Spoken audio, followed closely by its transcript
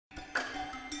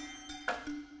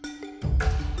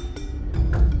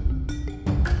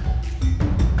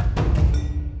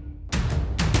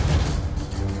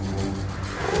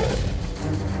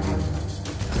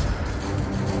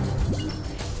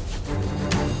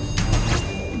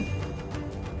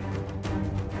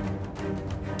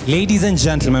Ladies and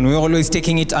gentlemen, we're always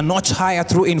taking it a notch higher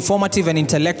through informative and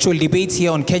intellectual debates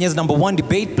here on Kenya's #1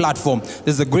 debate platform. This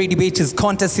is the Great Debates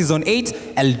Contest Season 8,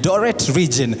 Eldoret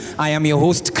Region. I am your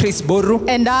host, Chris Boru.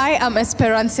 And I am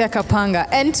Esperancia Kapanga.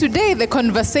 And today the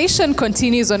conversation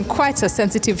continues on quite a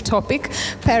sensitive topic.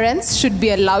 Parents should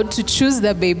be allowed to choose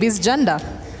their baby's gender.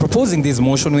 Proposing this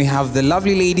motion, we have the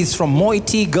lovely ladies from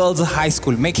Moiti Girls High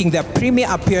School making their premier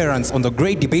appearance on the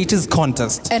Great Debaters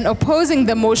Contest. And opposing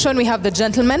the motion, we have the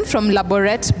gentlemen from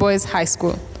Laboret Boys High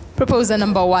School. Proposer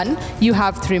number 1, you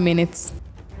have 3 minutes.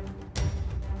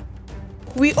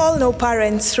 We all know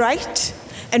parents, right?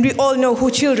 And we all know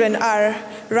who children are,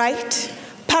 right?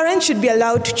 Parents should be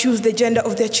allowed to choose the gender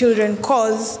of their children,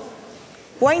 cause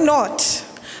why not?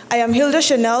 I am Hilda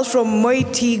Chanel from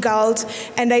Moiti Girls,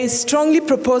 and I strongly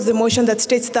propose the motion that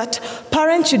states that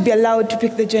parents should be allowed to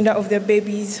pick the gender of their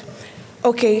babies.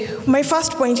 Okay, my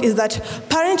first point is that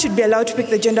parents should be allowed to pick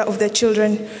the gender of their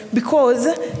children because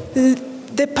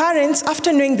the parents,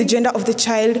 after knowing the gender of the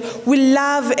child, will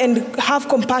love and have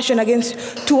compassion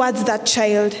towards that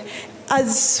child.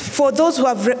 As for those who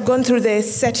have gone through the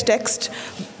set text,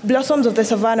 Blossoms of the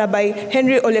Savannah by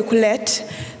Henry Olekulet,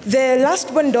 the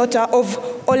last-born daughter of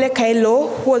Ole Kaelo,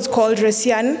 who was called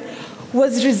Resian,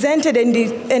 was resented and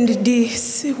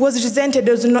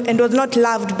was not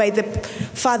loved by the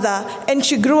father, and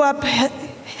she grew up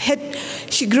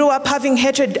having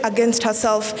hatred against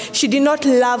herself. She did not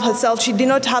love herself. She did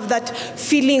not have that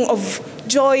feeling of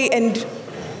joy, and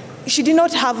she did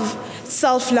not have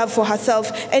self-love for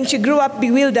herself, and she grew up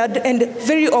bewildered and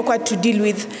very awkward to deal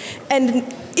with. And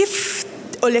if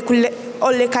Ole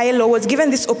Kaelo was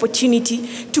given this opportunity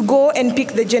to go and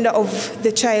pick the gender of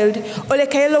the child, Ole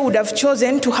Kaelo would have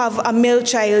chosen to have a male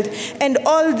child, and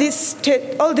all this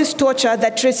torture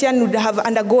that Resian would have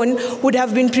undergone would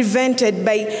have been prevented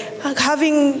by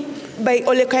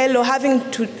Ole Kaelo having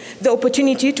the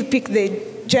opportunity to pick the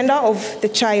gender of the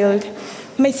child.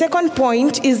 My second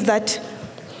point is that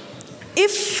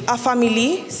if a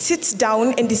family sits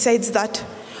down and decides that,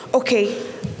 okay,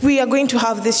 we are going to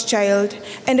have this child,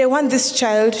 and I want this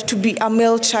child to be a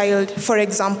male child, for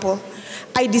example,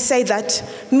 I decide that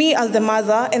me as the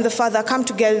mother and the father come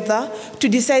together to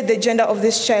decide the gender of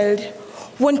this child.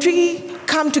 Won't we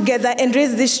come together and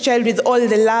raise this child with all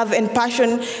the love and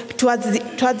passion towards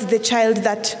the child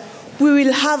that we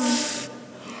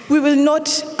will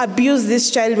not abuse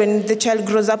this child when the child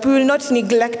grows up. We will not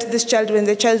neglect this child when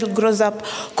the child grows up,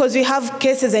 because we have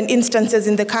cases and instances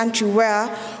in the country where,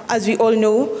 as we all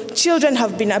know, children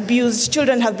have been abused,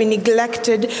 children have been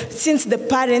neglected since the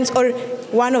parents or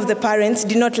one of the parents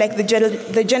did not like the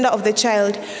gender of the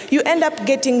child. You end up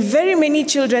getting very many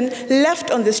children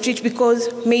left on the street because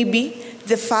maybe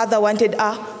the father wanted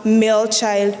a male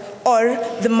child or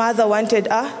the mother wanted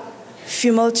a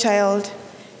female child.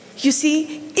 You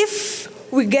see, if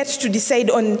we get to decide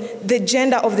on the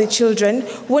gender of the children,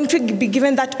 won't we be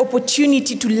given that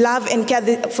opportunity to love and care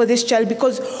for this child?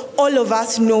 Because all of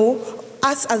us know,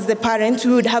 us as the parents,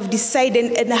 we would have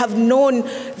decided and have known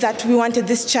that we wanted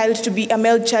this child to be a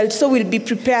male child, so we'll be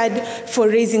prepared for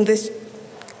raising this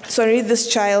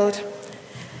child.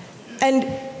 And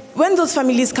when those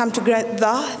families come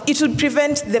together, it will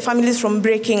prevent the families from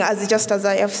breaking, just as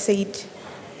I have said.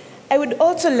 I would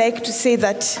also like to say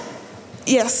that,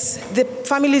 yes, the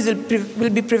families will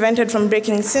be prevented from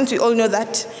breaking, since we all know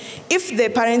that if the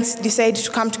parents decide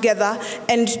to come together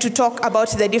and to talk about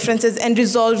the differences and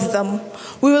resolve them,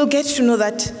 we will get to know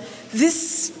that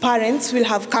these parents will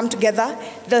have come together,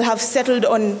 they'll have settled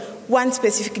on one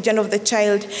specific gender of the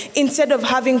child, instead of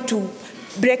having to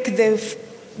break the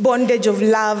bondage of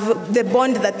love, the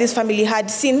bond that this family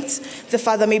had, since the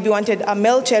father maybe wanted a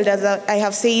male child, as I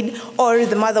have said, or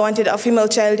the mother wanted a female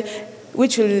child,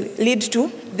 which will lead to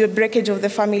the breakage of the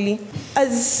family.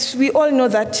 As we all know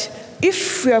that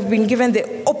if we have been given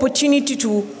the opportunity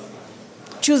to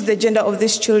choose the gender of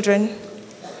these children,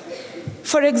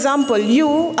 for example,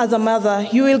 you as a mother,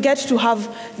 you will get to have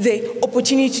the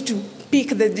opportunity to pick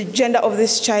the gender of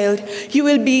this child. You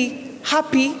will be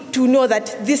happy to know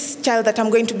that this child that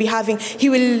I'm going to be having, he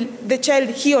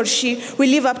or she will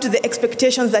live up to the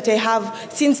expectations that I have,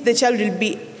 since the child will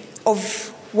be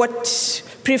of what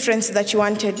preference that you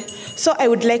wanted. So I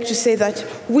would like to say that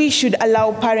we should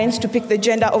allow parents to pick the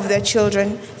gender of their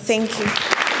children. Thank you.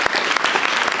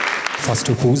 First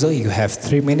opposer, you have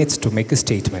 3 minutes to make a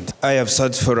statement. I have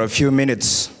sat for a few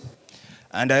minutes,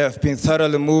 and I have been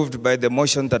thoroughly moved by the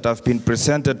motion that have been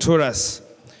presented to us.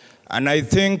 And I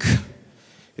think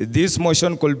this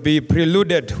motion could be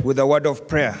preluded with a word of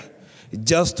prayer,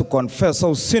 just to confess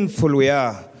how sinful we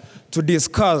are, to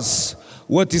discuss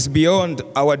what is beyond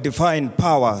our divine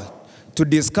power, to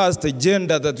discuss the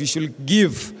gender that we should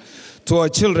give to our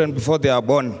children before they are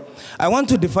born. I want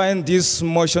to define this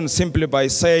motion simply by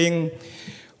saying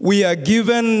we are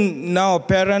given now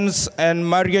parents and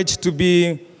marriage to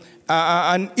be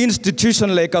an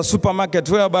institution like a supermarket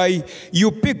whereby you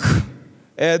pick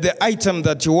the item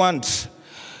that you want.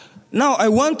 Now I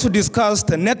want to discuss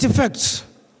the net effect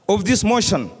of this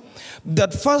motion,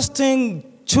 that first thing,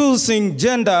 choosing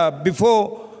gender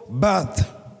before birth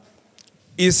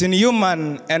is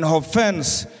inhuman and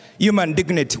offends human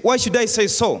dignity. Why should I say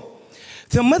so?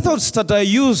 The methods that are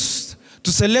used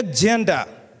to select gender,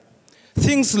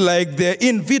 things like the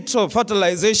in vitro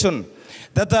fertilization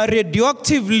that are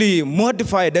radioactively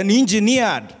modified and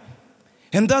engineered.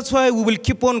 And that's why we will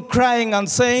keep on crying and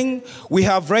saying we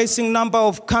have rising number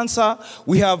of cancer,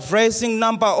 we have rising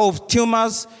number of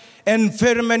tumors, and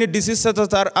very many diseases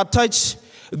that are attached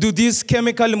to these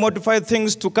chemically modified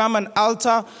things to come and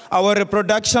alter our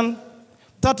reproduction.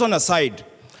 That one aside,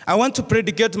 I want to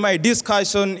predicate my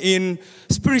discussion in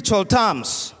spiritual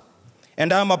terms.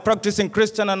 And I'm a practicing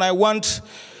Christian, and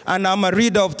I'm a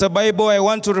reader of the Bible. I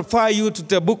want to refer you to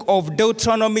the book of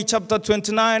Deuteronomy chapter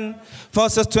 29,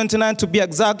 verses 29 to be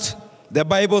exact. The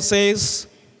Bible says,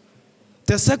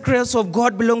 the secrets of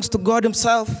God belongs to God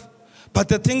himself, but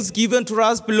the things given to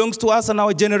us belongs to us and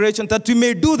our generation, that we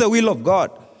may do the will of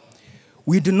God.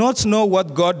 We do not know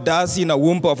what God does in a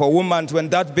womb of a woman when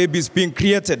that baby is being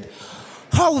created.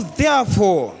 How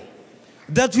therefore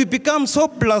that we become so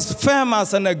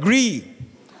blasphemous and agree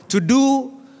to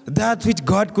do that which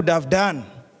God could have done?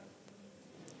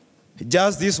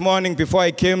 Just this morning before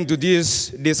I came to this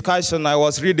discussion, I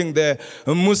was reading the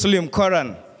Muslim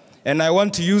Quran, and I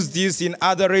want to use this in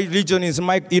other religions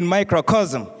in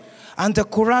microcosm. And the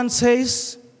Quran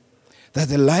says that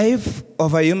the life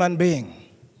of a human being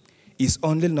is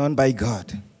only known by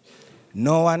God.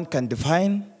 No one can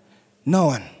define, no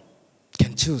one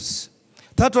can choose.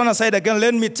 That one aside again,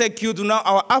 let me take you to now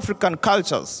our African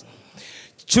cultures.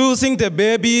 Choosing the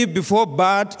baby before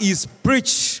birth is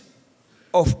breach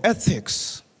of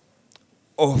ethics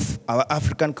of our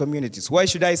African communities. Why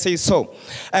should I say so?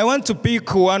 I want to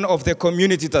pick one of the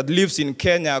communities that lives in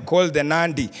Kenya called the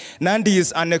Nandi. Nandi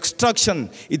is an extraction.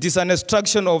 It is an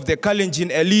extraction of the Kalenjin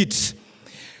elite.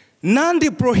 Nandi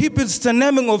prohibits the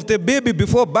naming of the baby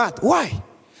before birth. Why?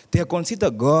 They consider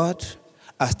God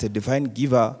as the divine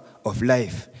giver of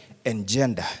life and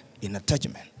gender in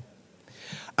attachment.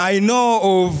 I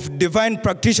know of divine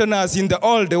practitioners in the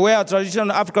old, where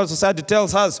traditional African society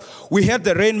tells us we had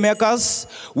the rainmakers,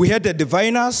 we had the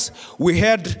diviners, we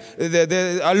had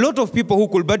a lot of people who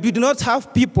could, but we do not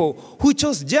have people who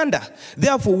chose gender.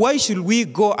 Therefore, why should we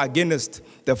go against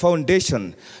the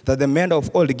foundation that the men of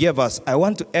old gave us? I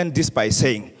want to end this by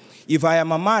saying, if I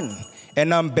am a man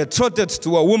and I'm betrothed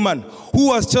to a woman who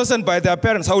was chosen by their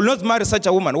parents, I will not marry such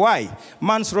a woman. Why?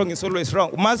 Man's wrong is always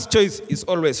wrong. Man's choice is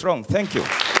always wrong. Thank you.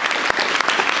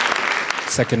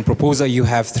 Second proposer, you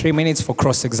have 3 minutes for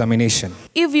cross-examination.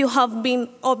 If you have been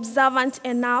observant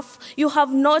enough, you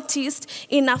have noticed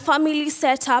in a family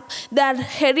setup there are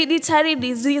hereditary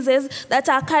diseases that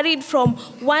are carried from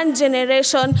one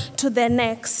generation to the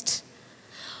next.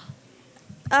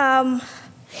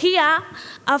 Here,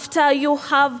 after you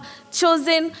have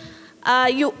chosen,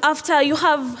 after you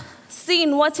have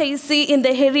seen what I see in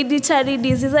the hereditary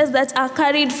diseases that are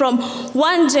carried from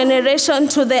one generation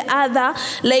to the other,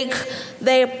 like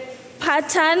the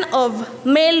pattern of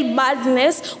male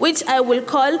baldness, which I will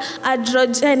call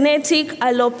androgenetic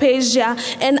alopecia.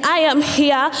 And I am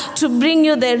here to bring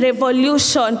you the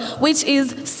revolution, which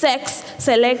is sex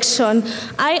selection.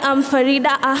 I am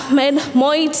Farida Ahmed,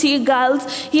 Moiti Girls,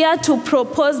 here to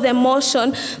propose the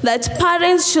motion that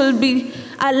parents should be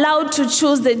allowed to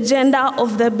choose the gender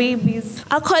of the babies.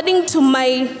 According to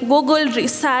my Google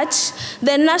research,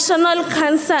 the National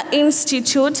Cancer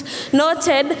Institute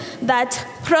noted that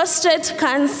prostate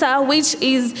cancer, which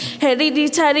is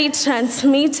hereditary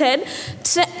transmitted,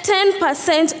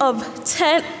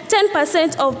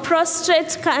 10% of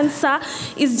prostate cancer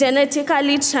is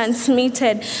genetically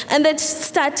transmitted. And the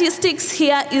statistics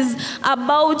here is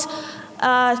about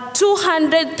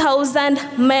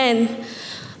 200,000 men.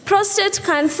 Prostate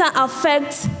cancer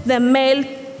affects the male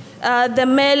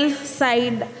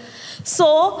side.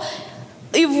 So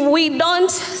if we don't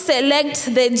select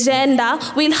the gender,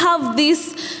 we'll have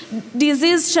this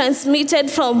disease transmitted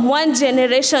from one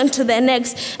generation to the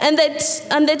next. And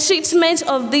the treatment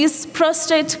of this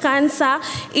prostate cancer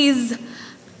is,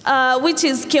 which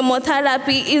is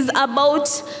chemotherapy, is about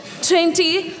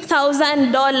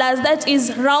 $20,000. That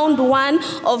is round one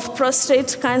of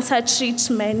prostate cancer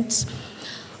treatment.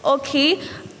 Okay.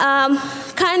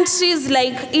 Countries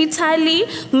like Italy,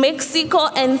 Mexico,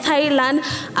 and Thailand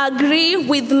agree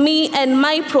with me and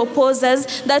my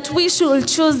proposals that we should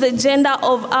choose the gender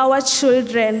of our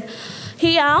children.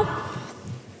 Here,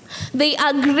 they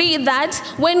agree that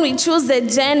when we choose the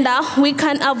gender, we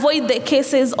can avoid the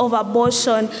cases of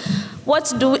abortion.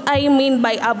 What do I mean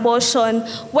by abortion?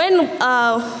 When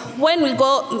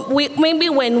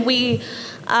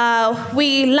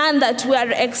we learn that we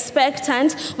are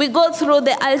expectant, we go through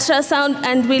the ultrasound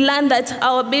and we learn that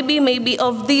our baby may be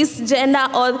of this gender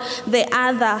or the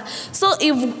other. So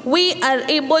if we are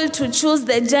able to choose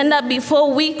the gender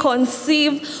before we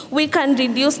conceive, we can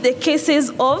reduce the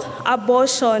cases of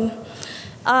abortion.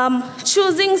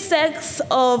 Choosing sex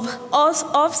of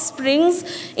offsprings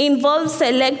involves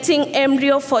selecting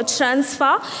embryo for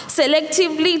transfer,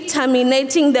 selectively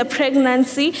terminating the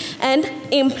pregnancy, and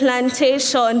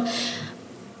implantation.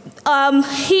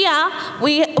 Here,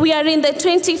 we are in the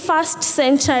 21st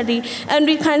century, and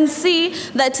we can see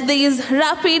that there is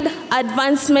rapid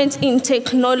advancement in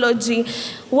technology,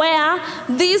 where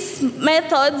these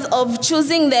methods of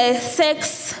choosing the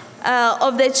sex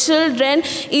of the children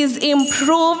is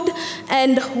improved,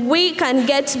 and we can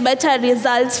get better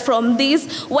results from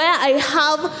this, where I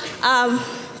have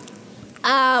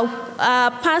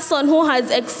a person who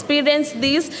has experienced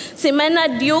this,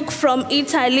 Simena Duke from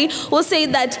Italy, who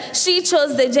said that she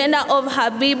chose the gender of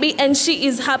her baby and she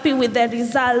is happy with the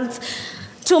results.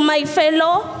 To my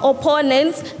fellow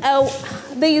opponents,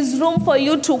 there is room for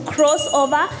you to cross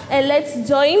over, and let's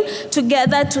join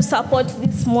together to support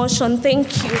this motion.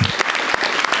 Thank you.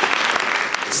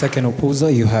 Second opposer,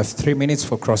 you have 3 minutes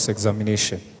for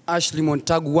cross-examination. Ashley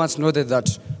Montagu once noted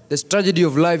that the tragedy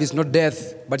of life is not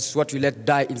death, but it's what you let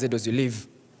die instead as you live.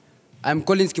 I'm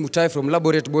Collins Kimutai from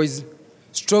Laboret Boys,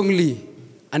 strongly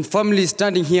and firmly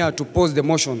standing here to oppose the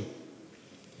motion.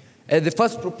 The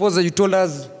first proposer, you told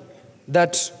us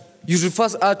that you should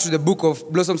first add to the book of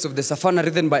Blossoms of the Savannah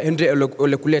written by Henry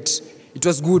Olekulet. It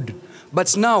was good.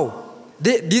 But now,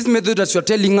 these methods that you're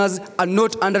telling us are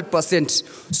not 100%.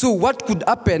 So what could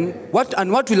happen,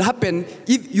 what will happen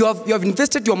if you have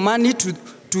invested your money to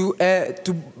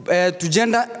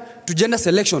gender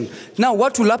selection? Now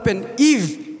what will happen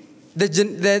if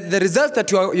the results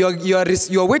that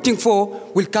you are waiting for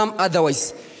will come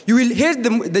otherwise? You will hate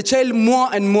the child more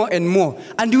and more and more,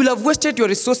 and you will have wasted your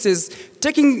resources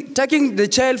taking the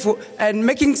child and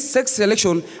making sex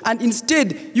selection, and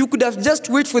instead you could have just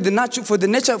waited for the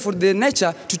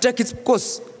nature to take its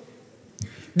course.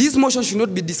 This motion should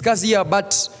not be discussed here,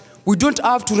 but we don't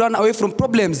have to run away from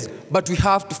problems, but we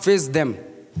have to face them.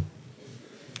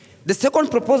 The second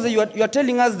proposal, you are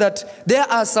telling us that there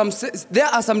are some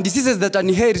diseases that are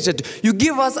inherited. You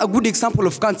give us a good example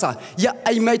of cancer. Yeah,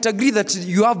 I might agree that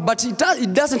you have, but it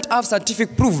doesn't have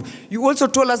scientific proof. You also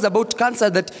told us about cancer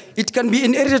that it can be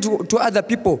inherited to other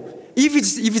people. If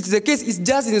it's the case, it's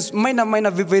just in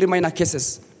very minor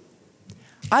cases.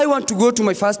 I want to go to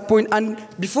my first point, and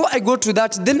before I go to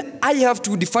that, then I have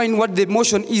to define what the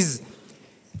motion is.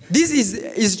 This is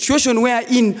a situation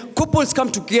wherein couples come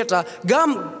together,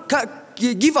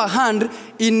 give a hand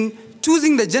in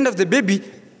choosing the gender of the baby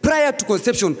prior to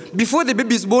conception. Before the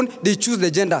baby is born, they choose the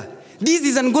gender. This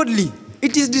is ungodly.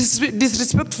 It is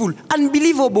disrespectful,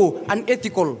 unbelievable,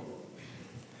 unethical.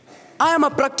 I am a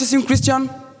practicing Christian,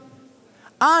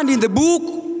 and in the book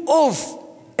of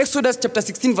Exodus chapter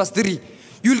 16 verse 3,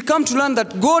 you will come to learn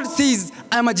that God says,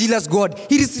 I am a jealous God.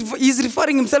 He is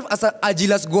referring himself as a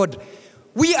jealous God.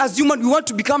 We as humans, we want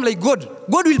to become like God.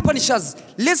 God will punish us.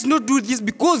 Let's not do this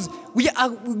because we are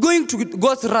going to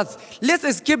God's wrath. Let's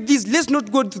escape this. Let's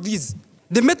not go to this.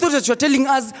 The methods that you're telling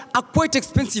us are quite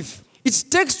expensive. It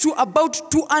takes to about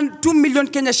 2 million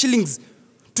Kenya shillings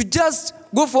to just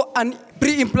go for an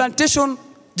pre-implantation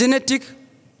genetic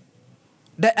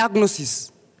diagnosis.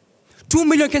 2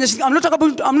 million Kenya shillings. I'm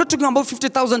not talking about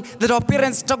 50,000 that our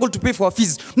parents struggle to pay for our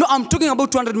fees. No, I'm talking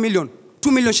about 200 million.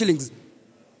 2 million shillings.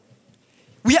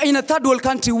 We are in a third world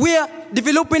country where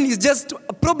development is just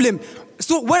a problem.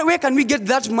 So where can we get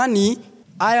that money?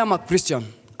 I am a Christian,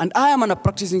 and I am a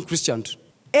practicing Christian.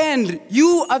 And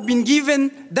you have been given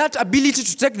that ability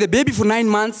to take the baby for 9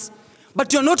 months,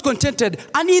 but you're not contented.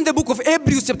 And in the book of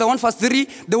Hebrews chapter 1 verse 3,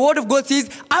 the word of God says,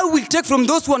 I will take from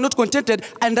those who are not contented,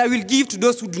 and I will give to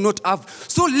those who do not have.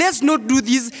 So let's not do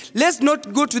this. Let's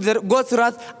not go to God's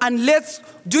wrath, and let's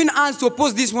join hands to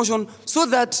oppose this motion so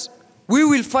that we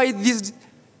will fight this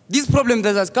problem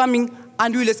that is coming,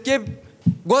 and we will escape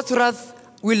God's wrath,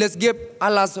 we will escape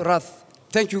Allah's wrath.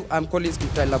 Thank you. I'm Collins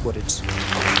Kimutai, Laboret.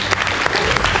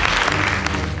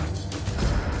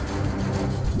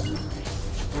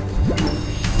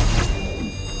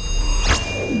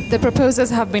 The proposers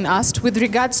have been asked with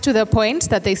regards to the point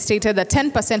that they stated that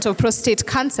 10% of prostate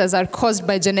cancers are caused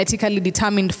by genetically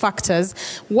determined factors.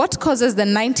 What causes the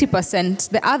 90%,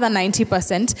 the other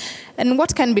 90%, and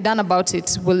what can be done about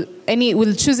it? Will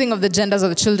choosing of the genders of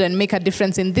the children make a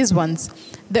difference in these ones?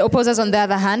 The opposers, on the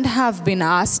other hand, have been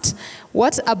asked,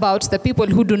 what about the people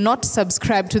who do not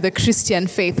subscribe to the Christian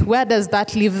faith? Where does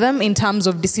that leave them in terms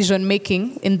of decision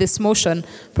making in this motion?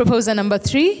 Proposer number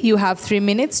 3, you have 3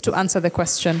 minutes to answer the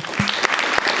question.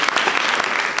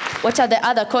 What are the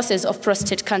other causes of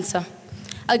prostate cancer?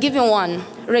 I'll give you one,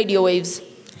 radio waves.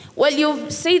 Well,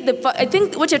 you've said, I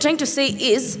think what you're trying to say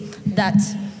is that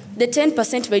the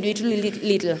 10% may be really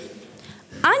little.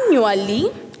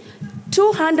 Annually,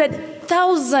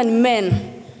 200,000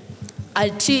 men are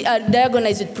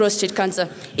diagnosed with prostate cancer.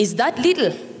 Is that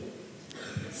little?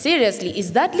 Seriously,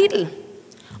 is that little?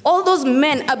 All those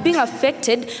men are being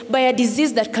affected by a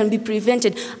disease that can be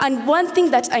prevented. And one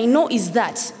thing that I know is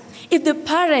that if the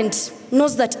parent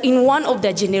knows that in one of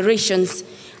their generations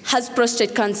has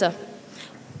prostate cancer,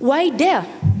 why dare?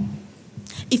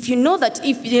 If you know that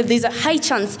if there's a high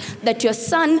chance that your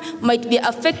son might be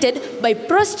affected by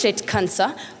prostate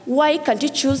cancer, why can't you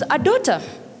choose a daughter?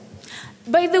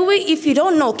 By the way, if you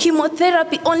don't know,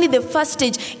 chemotherapy, only the first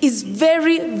stage, is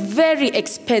very, very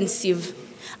expensive.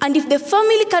 And if the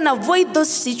family can avoid those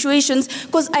situations,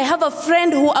 because I have a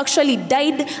friend who actually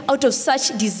died out of such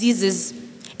diseases.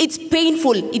 It's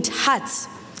painful, it hurts.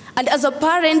 And as a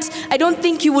parent, I don't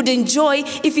think you would enjoy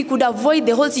if you could avoid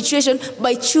the whole situation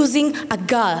by choosing a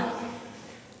girl.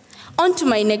 On to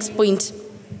my next point.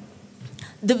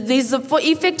 There's the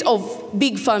effect of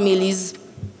big families.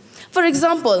 For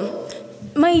example,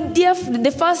 my dear,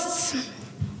 the first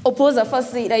opposer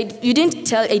first said, I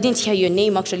didn't hear your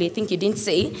name actually, I think you didn't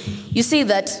say. You say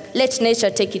that let nature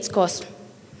take its course.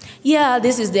 Yeah,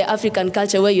 this is the African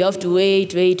culture where you have to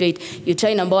wait. You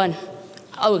try number one.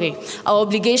 Okay, our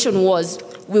obligation was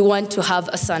we want to have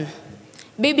a son.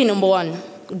 Baby number 1,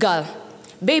 girl.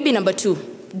 Baby number 2,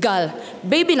 girl.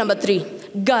 Baby number 3,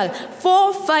 girl.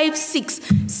 4, 5, 6.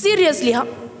 Seriously,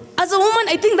 as a woman,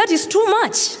 I think that is too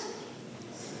much.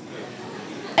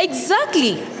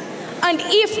 Exactly. And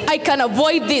if I can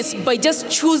avoid this by just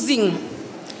choosing,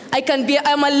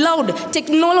 I'm allowed,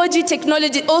 technology,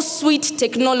 oh sweet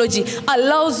technology,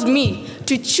 allows me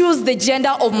to choose the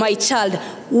gender of my child.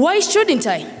 Why shouldn't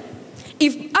I?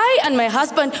 If I and my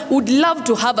husband would love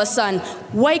to have a son,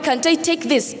 why can't I take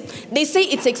this? They say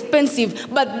it's expensive,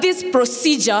 but this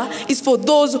procedure is for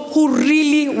those who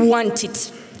really want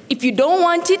it. If you don't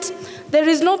want it, there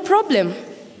is no problem.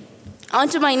 On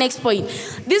to my next point.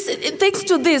 Thanks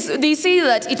to this, they say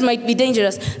that it might be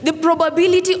dangerous. The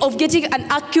probability of getting an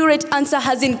accurate answer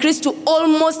has increased to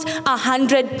almost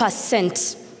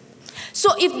 100%. So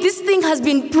if this thing has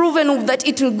been proven that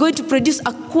it will going to produce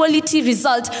a quality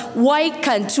result, why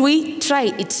can't we try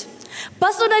it?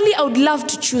 Personally, I would love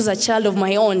to choose a child of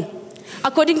my own,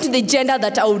 according to the gender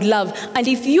that I would love. And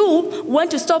if you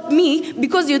want to stop me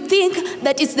because you think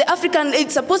that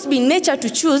it's supposed to be nature to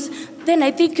choose, then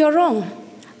I think you're wrong.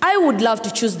 I would love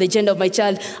to choose the gender of my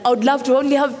child. I would love to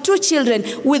only have 2 children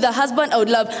with a husband I would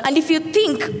love. And if you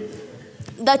think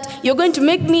that you're going to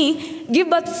make me give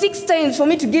birth 6 times for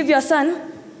me to give you a son,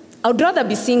 I would rather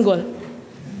be single.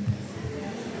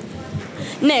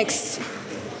 Next.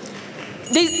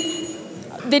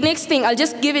 The next thing, I'll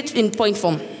just give it in point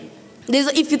form.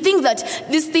 If you think that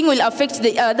this thing will affect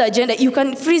the other gender, you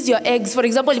can freeze your eggs. For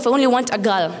example, if I only want a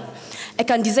girl, I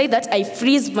can decide that I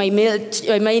freeze my male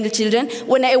children.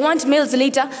 When I want males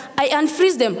later, I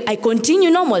unfreeze them. I continue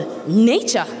normal.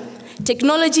 Nature.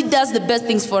 Technology does the best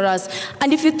things for us.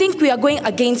 And if you think we are going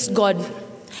against God,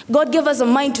 God gave us a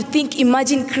mind to think,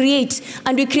 imagine, create.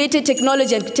 And we created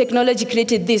technology, and technology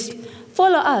created this.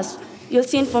 Follow us. You'll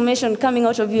see information coming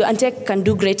out of you, and tech can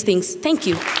do great things. Thank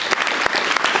you.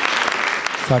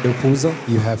 Third opposer,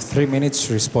 you have 3 minutes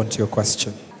to respond to your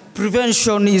question.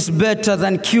 Prevention is better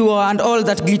than cure, and all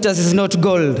that glitters is not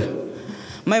gold.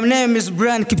 My name is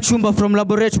Brian Kipchumba from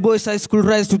Laboret Boys High School,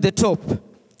 Rise to the Top.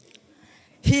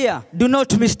 Here, do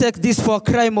not mistake this for a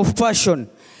crime of passion.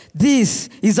 This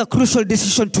is a crucial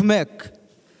decision to make.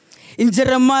 In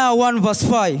Jeremiah 1 verse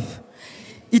 5,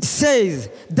 it says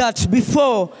that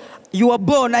before you were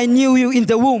born, I knew you in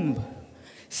the womb.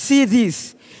 See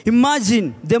this.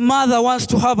 Imagine the mother wants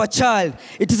to have a child.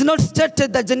 It is not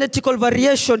stated that genetical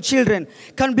variation children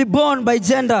can be born by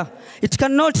gender. It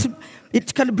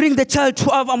can bring the child to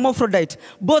have a hermaphrodite,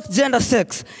 both gender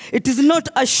sex. It is not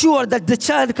assured that the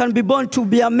child can be born to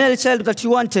be a male child that you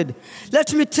wanted.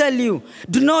 Let me tell you,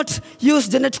 do not use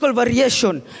genetical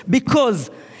variation,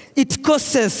 because it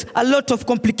causes a lot of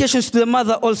complications to the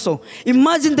mother also.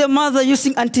 Imagine the mother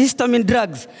using antihistamine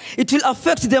drugs. It will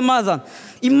affect the mother.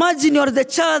 Imagine you're the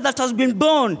child that has been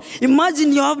born.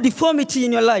 Imagine you have deformity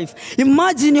in your life.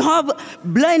 Imagine you have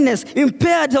blindness,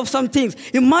 impaired of some things.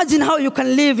 Imagine how you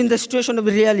can live in the situation of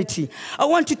reality. I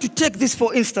want you to take this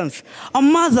for instance. A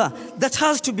mother that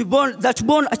has to be born, that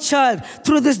born a child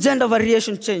through this gender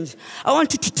variation change. I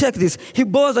want you to take this. He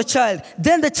bores a child.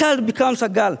 Then the child becomes a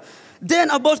girl.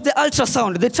 Then about the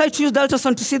ultrasound, they try to use the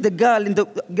ultrasound to see the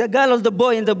girl or the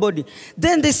boy in the body.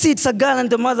 Then they see it's a girl and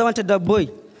the mother wanted a boy.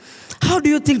 How do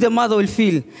you think the mother will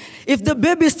feel? If the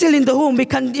baby is still in the womb, he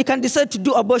can decide to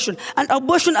do abortion. And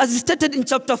abortion, as stated in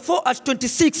chapter 4 at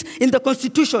 26 in the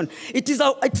Constitution, it is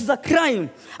a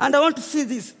crime. And I want to see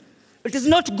this. It is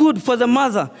not good for the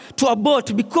mother to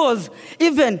abort because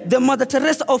even the Mother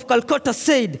Teresa of Calcutta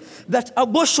said that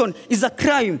abortion is a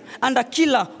crime and a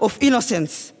killer of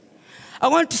innocence. I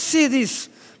want to see this.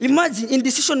 Imagine in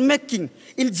decision making,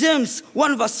 in James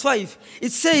 1 verse 5,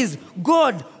 it says,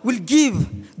 God will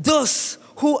give those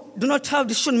who do not have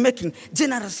decision making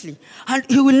generously, and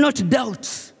he will not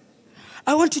doubt.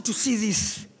 I want you to see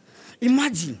this.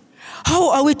 Imagine,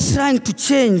 how are we trying to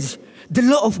change the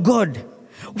law of God?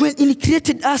 When he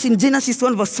created us in Genesis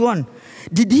 1 verse 1,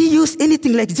 did he use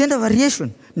anything like gender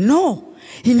variation? No,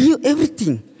 he knew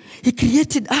everything. He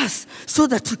created us so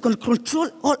that we can control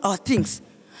all our things.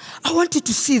 I want you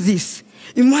to see this.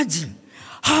 Imagine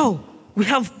how we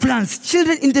have plans.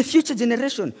 Children in the future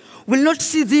generation will not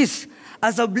see this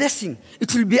as a blessing.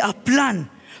 It will be a plan.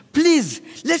 Please,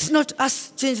 let's not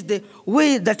us change the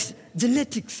way that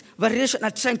genetics variation are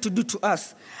trying to do to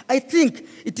us. I think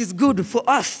it is good for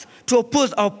us to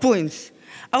oppose our points.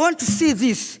 I want to see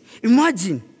this.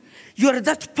 Imagine you are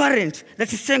that parent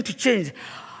that is trying to change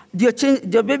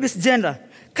your baby's gender.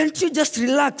 Can't you just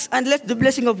relax and let the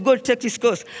blessing of God take its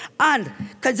course? And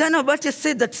Kajana Bhatia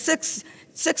said that sex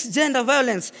gender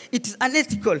violence, it is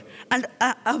unethical and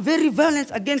a very violence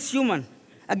against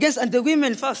and the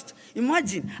women first.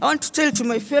 Imagine, I want to tell to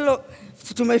my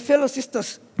fellow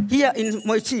sisters here in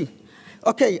Moichi.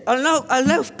 Okay, I'll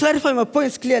now clarify my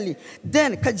points clearly.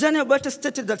 Then, Kajana Bhatia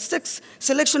stated that sex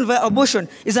selection via abortion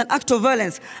is an act of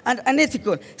violence and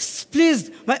unethical.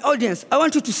 Please, my audience, I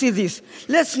want you to see this.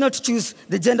 Let's not choose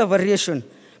the gender variation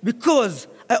because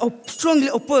I strongly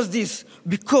oppose this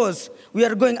because we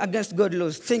are going against God's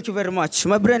laws. Thank you very much.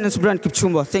 My brand is Brand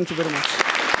Kipchumba. Thank you very much.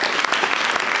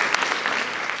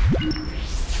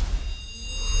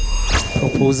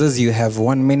 Proposers, you have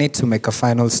 1 minute to make a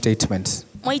final statement.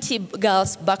 Mighty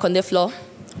girls back on the floor.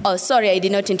 Oh, sorry, I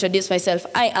did not introduce myself.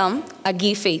 I am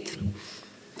Agi Faith.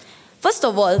 First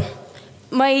of all,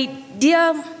 my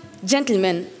dear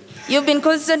gentlemen, you've been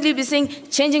constantly saying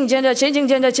changing gender, changing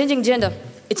gender, changing gender.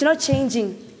 It's not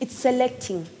changing, it's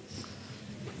selecting.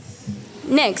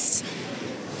 Next,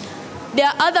 there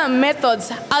are other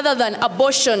methods other than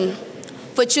abortion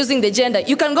for choosing the gender.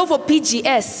 You can go for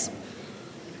PGS,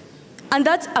 and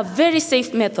that's a very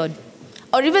safe method.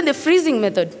 Or even the freezing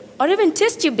method, or even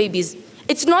test tube babies.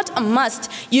 It's not a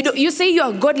must. You say you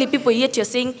are godly people, yet you're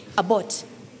saying abort.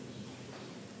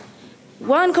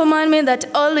 One commandment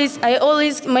that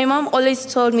my mom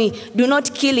always told me, do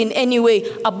not kill in any way.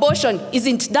 Abortion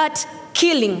isn't that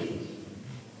killing.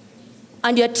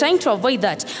 And you're trying to avoid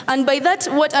that. And by that,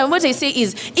 what I say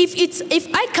is, if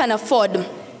I can afford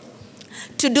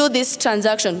to do this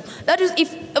transaction, that is,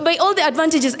 if by all the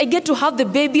advantages I get to have the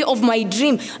baby of my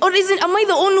dream, or am I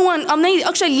the only one? Am I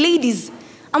actually ladies?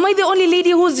 Am I the only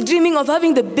lady who's dreaming of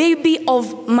having the baby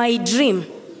of my dream?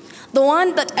 The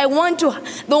one that I want to,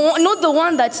 not the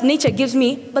one that nature gives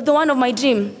me, but the one of my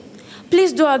dream.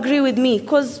 Please do agree with me,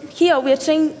 because here we are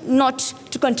trying not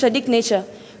to contradict nature.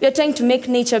 We are trying to make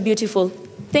nature beautiful.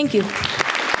 Thank you.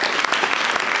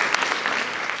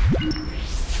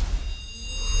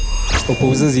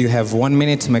 Proposers, you have 1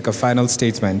 minute to make a final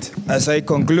statement. As I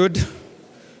conclude,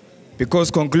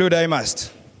 because conclude I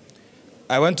must,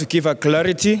 I want to give a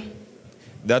clarity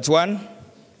that one,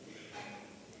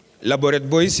 Laboret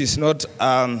Boys is not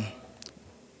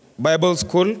Bible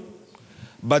school,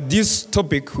 but this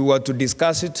topic we were to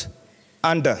discuss it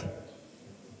under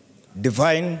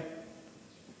divine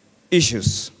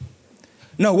issues.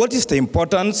 Now, what is the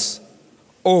importance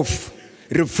of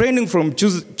refraining from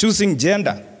choosing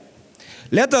gender?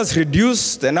 Let us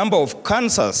reduce the number of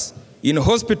cancers in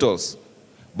hospitals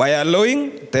by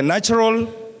allowing the natural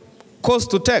course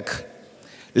to take.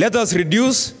 Let us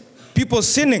reduce people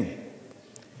sinning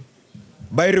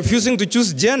by refusing to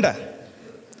choose gender.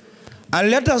 And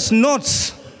let us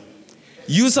not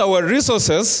use our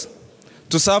resources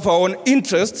to serve our own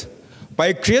interest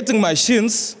by creating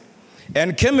machines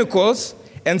and chemicals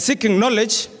and seeking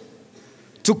knowledge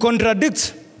to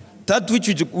contradict that which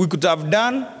we could have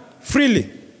done freely.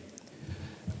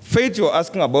 Faith, you're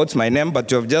asking about my name,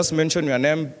 but you have just mentioned your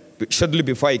name shortly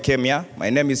before I came here. My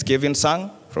name is Kevin Sang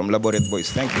from Laboret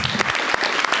Boys. Thank you.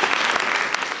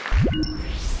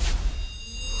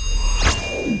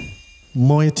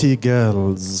 Moiety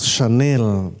girls,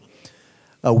 Chanel,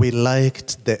 we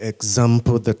liked the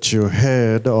example that you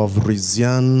heard of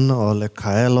Rizian or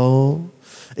Lekaelo.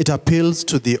 It appeals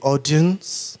to the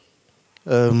audience.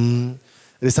 It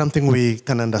is something we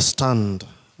can understand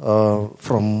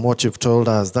from what you've told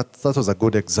us. That was a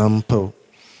good example.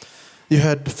 You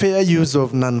had fair use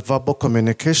of nonverbal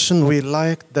communication. We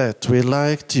liked that. We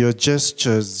liked your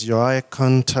gestures, your eye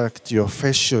contact, your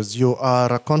facials. You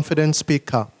are a confident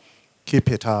speaker.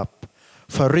 Keep it up.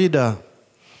 Farida,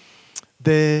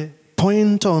 the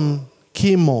point on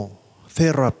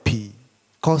chemotherapy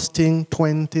costing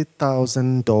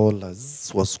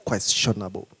 $20,000 was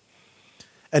questionable.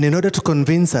 And in order to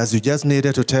convince us, you just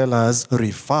needed to tell us,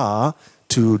 refer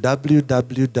to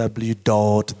www.this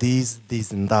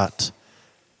and that,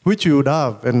 which you would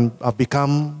have and have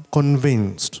become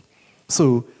convinced.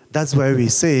 So that's why we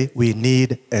say we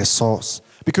need a source.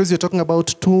 Because you're talking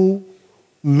about 2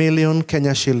 million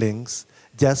Kenya shillings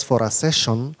just for a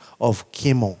session of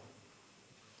chemo.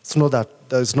 It's not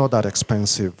that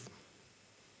expensive.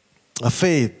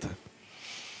 Faith,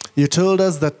 you told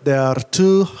us that there are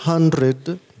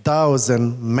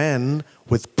 200,000 men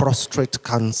with prostate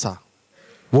cancer.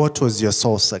 What was your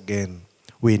source again?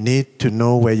 We need to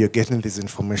know where you're getting this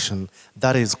information.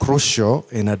 That is crucial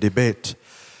in a debate.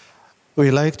 We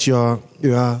liked your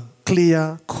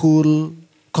clear, cool,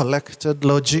 collected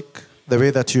logic, the way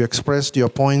that you expressed your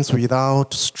points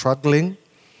without struggling.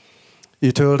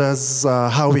 You told us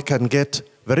how we can get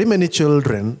very many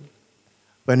children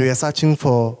when we are searching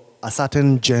for a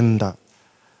certain gender.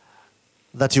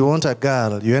 That you want a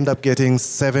girl, you end up getting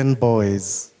 7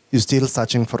 boys. You're still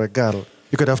searching for a girl.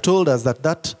 You could have told us that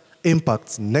that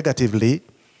impacts negatively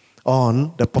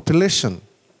on the population.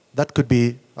 That could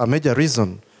be a major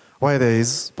reason why there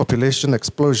is population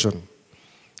explosion.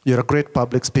 You're a great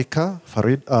public speaker,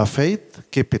 Faith.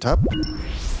 Keep it up.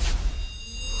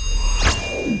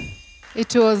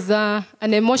 It was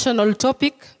an emotional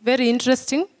topic, very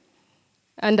interesting.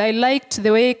 And I liked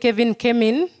the way Kevin came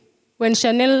in. When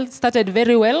Chanel started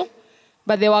very well,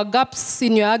 but there were gaps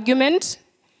in your argument.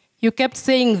 You kept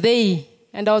saying they.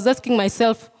 And I was asking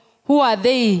myself, who are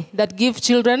they that give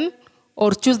children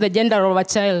or choose the gender of a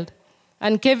child?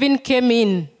 And Kevin came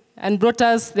in and brought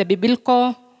us the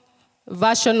biblical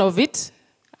version of it,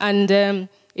 and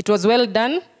it was well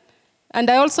done. And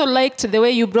I also liked the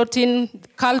way you brought in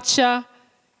culture,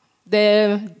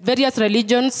 the various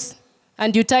religions,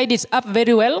 and you tied it up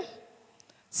very well.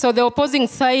 So the opposing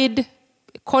side,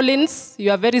 Collins,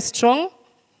 you are very strong.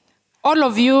 All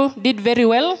of you did very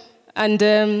well,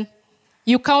 and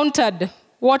you countered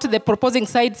what the proposing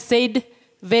side said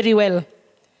very well.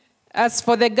 As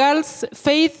for the girls,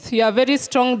 Faith, you are a very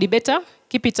strong debater.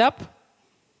 Keep it up.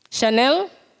 Chanel,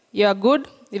 you are good,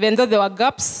 even though there were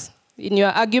gaps in your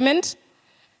argument.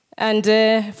 And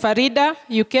Farida,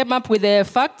 you came up with the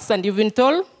facts and you've been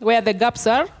told where the gaps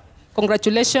are.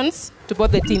 Congratulations to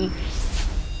both the team.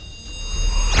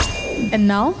 And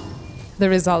now, the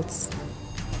results.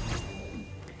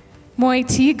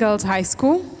 Moiety Girls High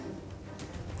School,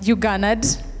 you garnered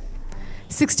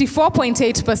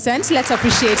 64.8%. Let's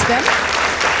appreciate them.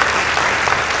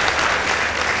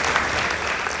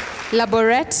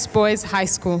 Laboret Boys High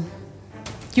School,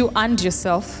 you earned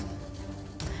yourself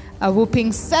a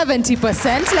whooping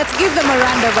 70%. Let's give them a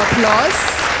round of applause.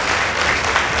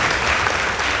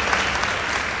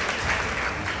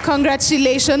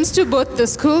 Congratulations to both the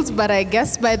schools, but I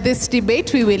guess by this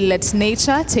debate we will let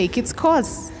nature take its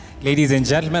course. Ladies and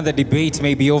gentlemen, the debate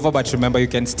may be over, but remember you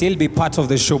can still be part of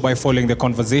the show by following the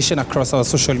conversation across our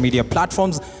social media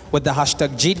platforms with the hashtag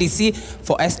GDC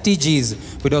for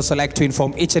SDGs. We'd also like to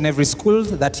inform each and every school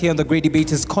that here on the Great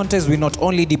Debaters Contest, we not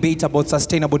only debate about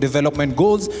sustainable development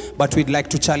goals, but we'd like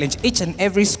to challenge each and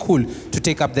every school to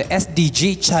take up the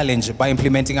SDG challenge by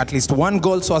implementing at least one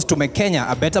goal so as to make Kenya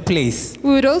a better place.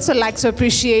 We would also like to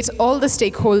appreciate all the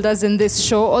stakeholders in this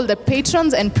show, all the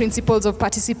patrons and principals of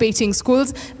participating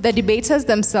schools, the debaters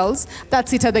themselves.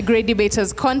 That's it at the Great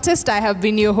Debaters Contest. I have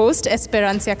been your host,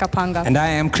 Esperancia Kapanga. And I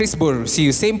am Chris Burr. See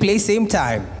you same place, same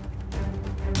time.